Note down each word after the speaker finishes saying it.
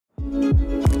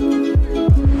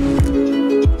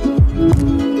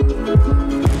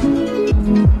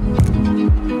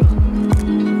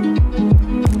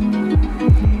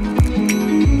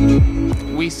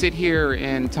sit here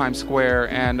in Times Square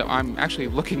and I'm actually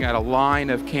looking at a line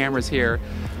of cameras here.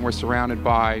 We're surrounded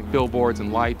by billboards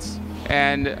and lights.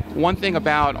 And one thing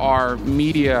about our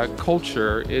media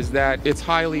culture is that it's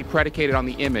highly predicated on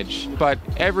the image, but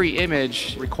every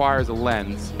image requires a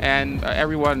lens. And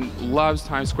everyone loves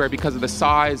Times Square because of the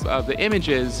size of the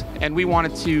images, and we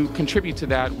wanted to contribute to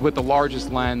that with the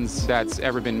largest lens that's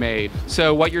ever been made.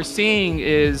 So what you're seeing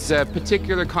is a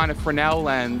particular kind of Fresnel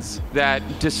lens that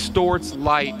distorts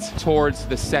light towards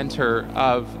the center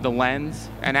of the lens,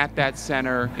 and at that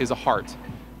center is a heart.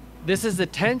 This is the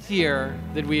 10th year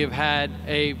that we have had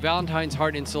a Valentine's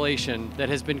heart installation that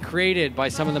has been created by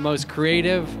some of the most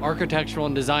creative architectural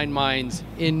and design minds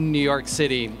in New York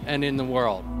City and in the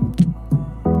world.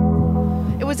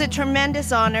 It was a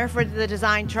tremendous honor for the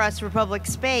Design Trust for Public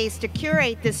Space to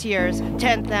curate this year's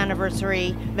 10th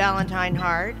anniversary Valentine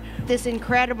heart, this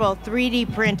incredible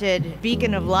 3D printed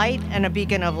beacon of light and a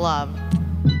beacon of love.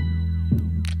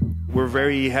 We're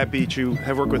very happy to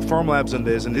have worked with Formlabs on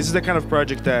this, and this is the kind of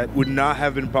project that would not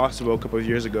have been possible a couple of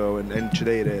years ago, and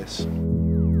today it is.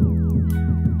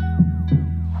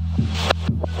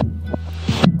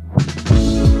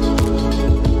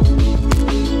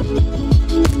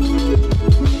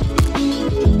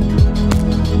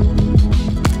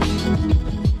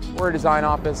 We're a design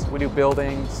office. We do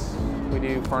buildings, we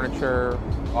do furniture,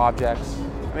 objects.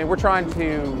 I mean, we're trying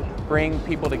to bring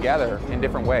people together in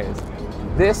different ways.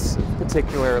 This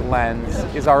particular lens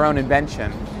is our own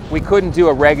invention. We couldn't do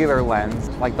a regular lens,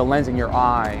 like the lens in your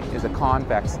eye is a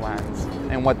convex lens.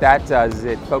 And what that does is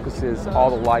it focuses all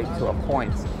the light to a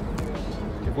point.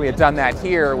 If we had done that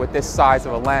here with this size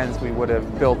of a lens, we would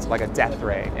have built like a death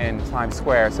ray in Times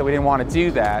Square. So we didn't want to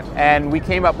do that. And we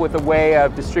came up with a way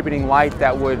of distributing light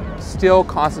that would still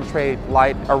concentrate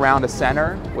light around a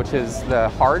center, which is the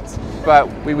heart,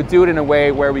 but we would do it in a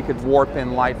way where we could warp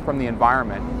in light from the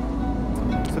environment.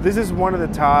 So this is one of the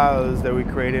tiles that we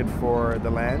created for the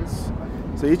lens.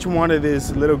 So each one of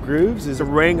these little grooves is a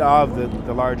ring of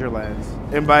the larger lens.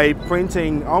 And by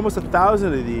printing almost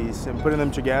 1,000 of these and putting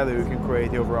them together, we can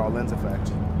create the overall lens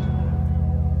effect.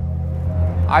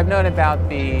 I've known about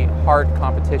the heart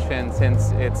competition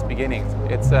since its beginnings.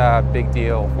 It's a big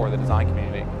deal for the design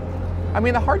community. I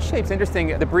mean, the heart shape's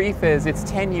interesting. The brief is it's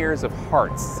 10 years of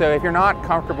hearts. So if you're not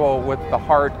comfortable with the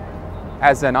heart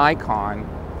as an icon,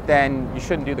 then you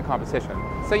shouldn't do the competition.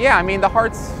 So yeah, I mean, the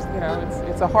heart's, you know,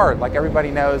 it's a heart. Like,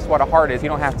 everybody knows what a heart is. You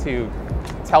don't have to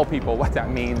tell people what that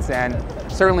means. And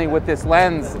certainly with this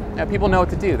lens, you know, people know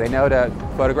what to do. They know to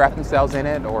photograph themselves in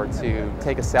it or to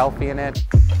take a selfie in it.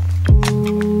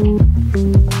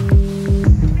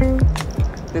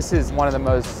 This is one of the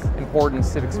most important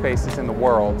civic spaces in the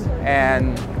world.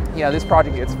 And you know, this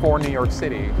project, it's for New York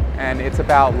City, and it's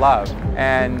about love.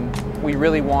 And we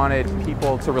really wanted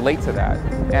people to relate to that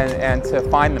and to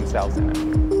find themselves in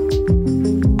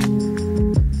it.